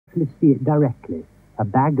actually see it directly, a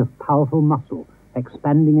bag of powerful muscle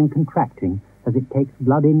expanding and contracting as it takes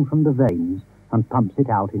blood in from the veins and pumps it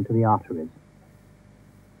out into the arteries.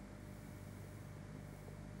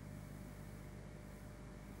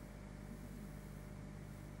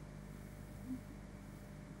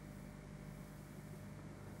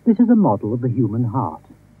 This is a model of the human heart.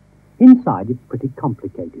 Inside, it's pretty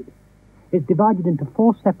complicated. It's divided into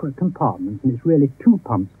 4 separate compartments, and it's really 2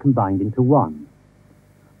 pumps combined into one.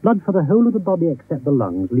 Blood for the whole of the body except the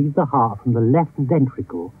lungs leaves the heart from the left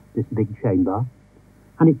ventricle, this big chamber,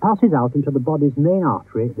 and it passes out into the body's main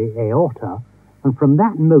artery, the aorta, and from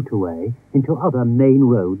that motorway into other main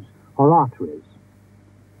roads or arteries.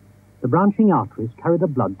 The branching arteries carry the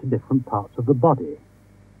blood to different parts of the body.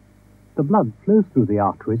 The blood flows through the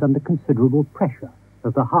arteries under considerable pressure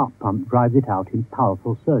as the heart pump drives it out in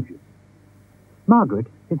powerful surges. Margaret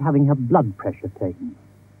is having her blood pressure taken.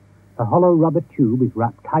 A hollow rubber tube is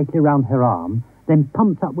wrapped tightly round her arm, then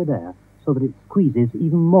pumped up with air so that it squeezes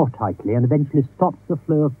even more tightly and eventually stops the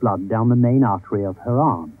flow of blood down the main artery of her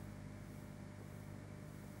arm.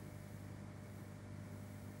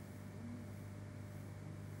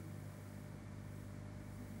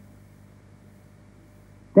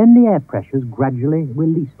 Then the air pressure is gradually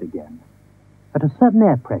released again. At a certain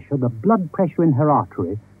air pressure, the blood pressure in her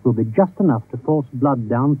artery will be just enough to force blood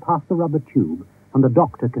down past the rubber tube, and the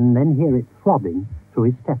doctor can then hear it throbbing through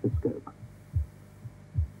his stethoscope.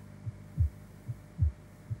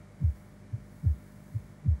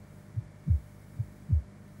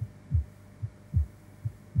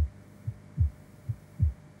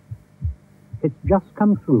 It's just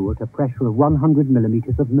come through at a pressure of 100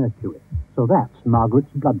 millimeters of mercury, so that's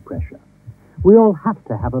Margaret's blood pressure. We all have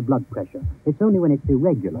to have a blood pressure. It's only when it's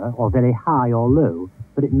irregular or very high or low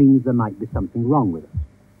that it means there might be something wrong with us.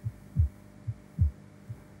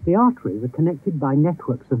 The arteries are connected by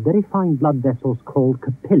networks of very fine blood vessels called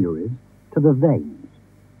capillaries to the veins.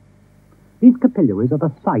 These capillaries are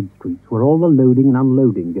the side streets where all the loading and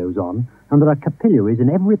unloading goes on, and there are capillaries in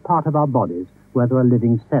every part of our bodies where there are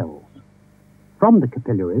living cells. From the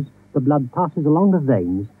capillaries, the blood passes along the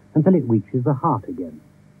veins until it reaches the heart again.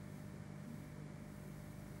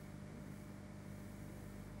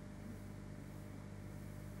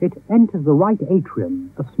 It enters the right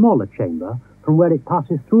atrium, a smaller chamber, from where it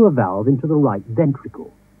passes through a valve into the right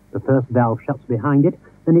ventricle. The first valve shuts behind it,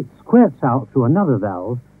 then it squirts out through another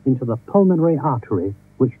valve into the pulmonary artery,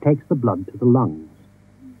 which takes the blood to the lungs.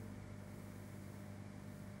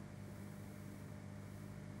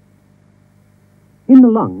 In the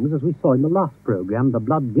lungs, as we saw in the last program, the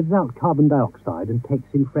blood gives out carbon dioxide and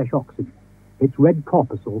takes in fresh oxygen, its red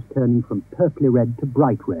corpuscles turning from purply red to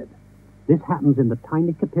bright red. This happens in the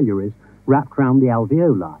tiny capillaries wrapped round the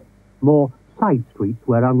alveoli, more side streets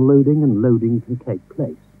where unloading and loading can take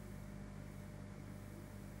place.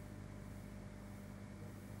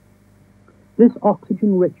 This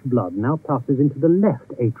oxygen-rich blood now passes into the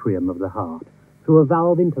left atrium of the heart, through a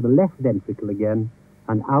valve into the left ventricle again,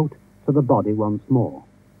 and out to the body once more.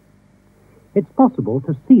 It's possible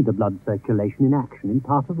to see the blood circulation in action in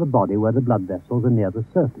part of the body where the blood vessels are near the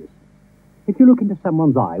surface. If you look into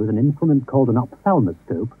someone's eye with an instrument called an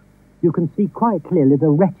ophthalmoscope, you can see quite clearly the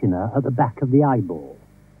retina at the back of the eyeball.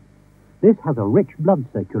 This has a rich blood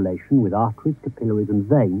circulation with arteries, capillaries, and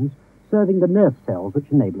veins serving the nerve cells which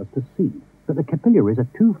enable us to see, but the capillaries are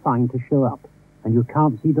too fine to show up, and you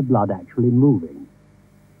can't see the blood actually moving.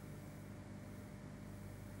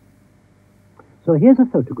 So here's a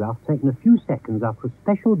photograph taken a few seconds after a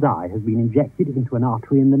special dye has been injected into an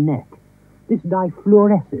artery in the neck. This dye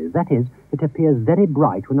fluoresces, that is, it appears very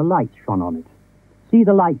bright when a light's shone on it. See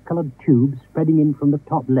the light-coloured tube spreading in from the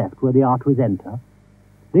top left where the arteries enter?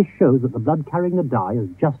 This shows that the blood carrying the dye has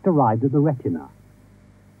just arrived at the retina.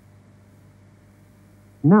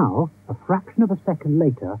 Now, a fraction of a second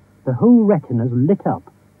later, the whole retina is lit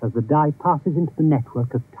up as the dye passes into the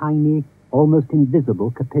network of tiny, almost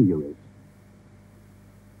invisible capillaries.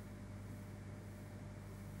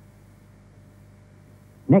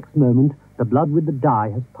 Next moment, the blood with the dye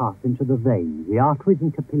has passed into the veins. The arteries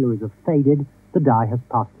and capillaries have faded, the dye has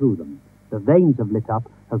passed through them. The veins have lit up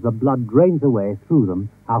as the blood drains away through them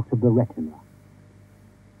out of the retina.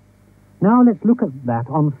 Now let's look at that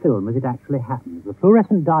on film as it actually happens. The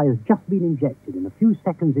fluorescent dye has just been injected. In a few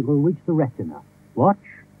seconds it will reach the retina. Watch.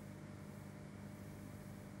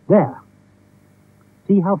 There.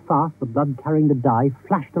 See how fast the blood carrying the dye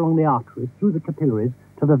flashed along the arteries, through the capillaries,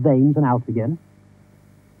 to the veins and out again?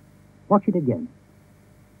 Watch it again.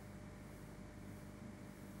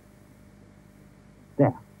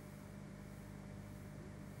 There.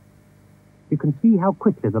 you can see how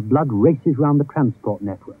quickly the blood races round the transport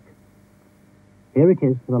network. Here it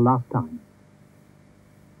is for the last time.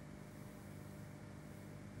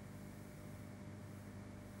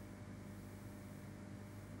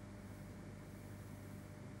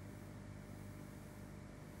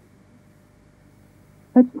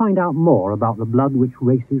 Let's find out more about the blood which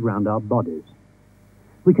races round our bodies.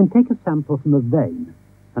 We can take a sample from a vein.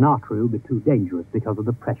 An artery will be too dangerous because of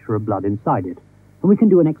the pressure of blood inside it, and we can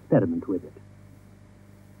do an experiment with it.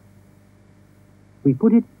 We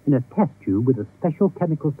put it in a test tube with a special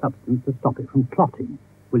chemical substance to stop it from clotting.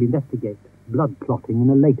 We'll investigate blood clotting in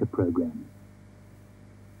a later program.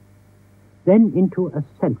 Then into a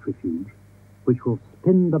centrifuge, which will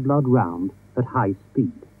spin the blood round at high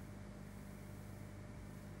speed.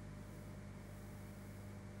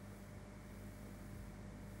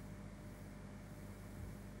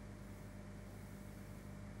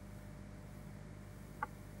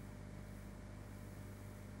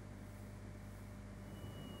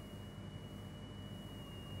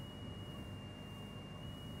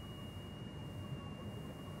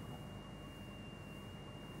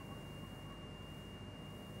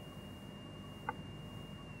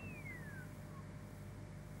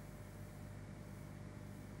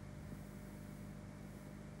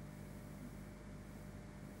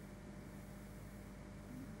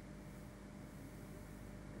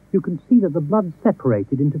 You can see that the blood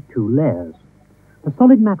separated into two layers. The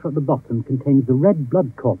solid matter at the bottom contains the red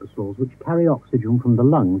blood corpuscles which carry oxygen from the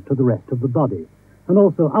lungs to the rest of the body, and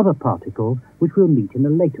also other particles which we'll meet in a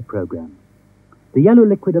later program. The yellow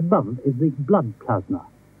liquid above is the blood plasma,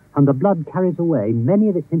 and the blood carries away many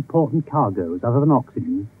of its important cargoes, other than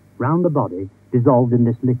oxygen, round the body, dissolved in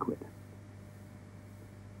this liquid.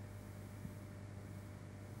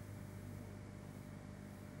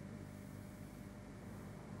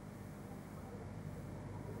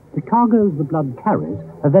 The cargoes the blood carries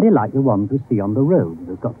are very like the ones we see on the road.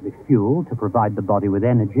 There's got to be fuel to provide the body with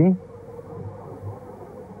energy,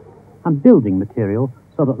 and building material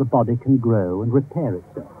so that the body can grow and repair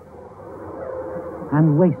itself,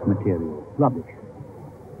 and waste material, rubbish.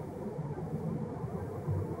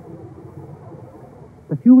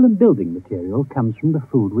 The fuel and building material comes from the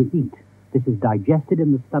food we eat. This is digested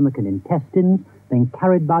in the stomach and intestines, then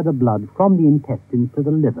carried by the blood from the intestines to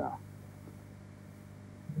the liver.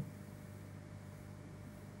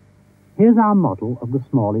 Here's our model of the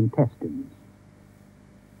small intestines.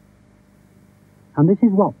 And this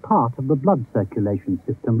is what part of the blood circulation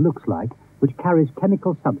system looks like, which carries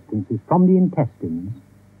chemical substances from the intestines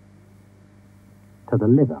to the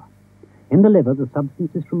liver. In the liver, the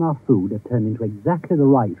substances from our food are turned into exactly the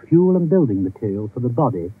right fuel and building material for the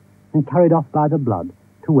body and carried off by the blood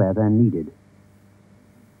to where they're needed.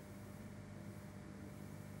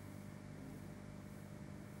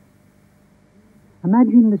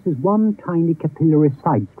 Imagine this is one tiny capillary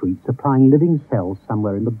side street supplying living cells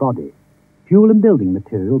somewhere in the body. Fuel and building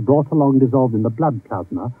material brought along dissolved in the blood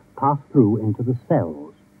plasma pass through into the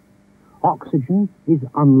cells. Oxygen is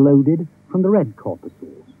unloaded from the red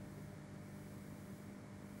corpuscles.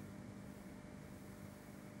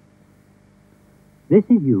 This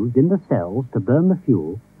is used in the cells to burn the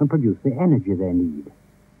fuel and produce the energy they need.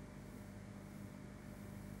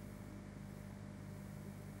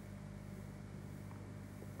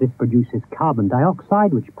 This produces carbon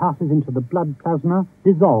dioxide, which passes into the blood plasma,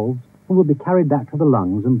 dissolves, and will be carried back to the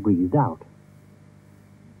lungs and breathed out.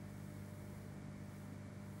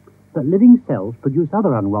 But living cells produce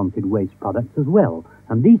other unwanted waste products as well,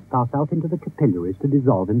 and these pass out into the capillaries to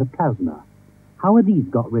dissolve in the plasma. How are these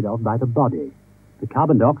got rid of by the body? The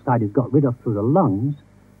carbon dioxide is got rid of through the lungs.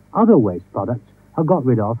 Other waste products are got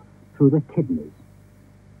rid of through the kidneys.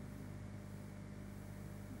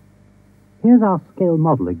 Here's our scale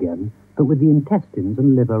model again, but with the intestines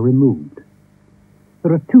and liver removed.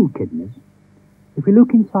 There are two kidneys. If we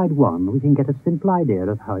look inside one, we can get a simple idea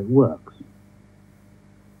of how it works.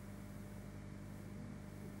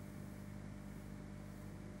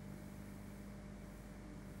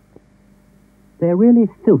 They're really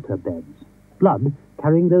filter beds. Blood,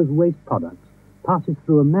 carrying those waste products, passes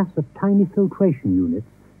through a mass of tiny filtration units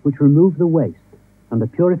which remove the waste, and the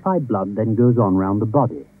purified blood then goes on round the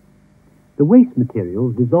body. The waste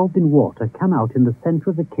materials dissolved in water come out in the center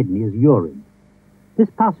of the kidney as urine. This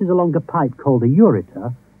passes along a pipe called a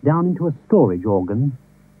ureter down into a storage organ,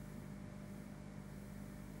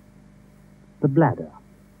 the bladder.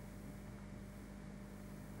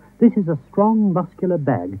 This is a strong muscular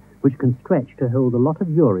bag which can stretch to hold a lot of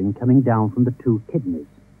urine coming down from the two kidneys.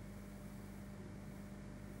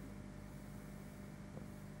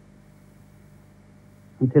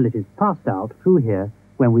 Until it is passed out through here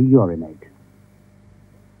when we urinate.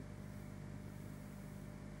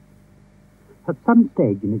 At some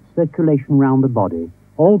stage in its circulation round the body,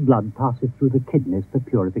 all blood passes through the kidneys for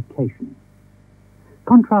purification.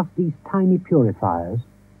 Contrast these tiny purifiers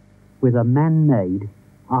with a man-made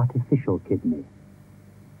artificial kidney.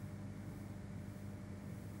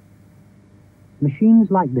 Machines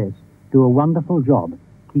like this do a wonderful job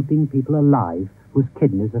keeping people alive whose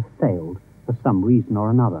kidneys have failed for some reason or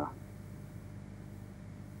another.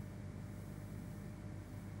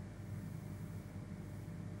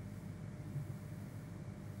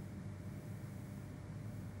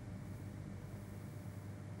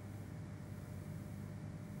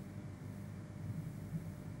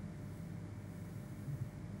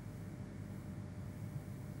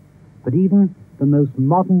 But even the most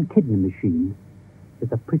modern kidney machine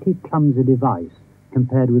is a pretty clumsy device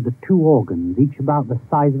compared with the two organs, each about the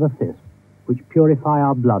size of a fist, which purify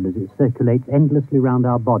our blood as it circulates endlessly round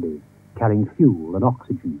our bodies, carrying fuel and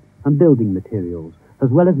oxygen and building materials, as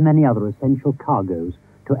well as many other essential cargoes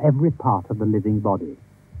to every part of the living body.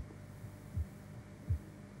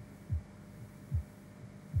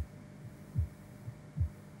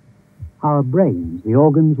 Our brains, the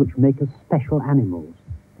organs which make us special animals,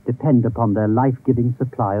 depend upon their life-giving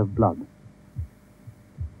supply of blood.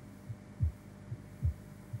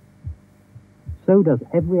 So does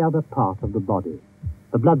every other part of the body.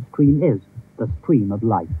 The bloodstream is the stream of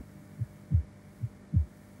life.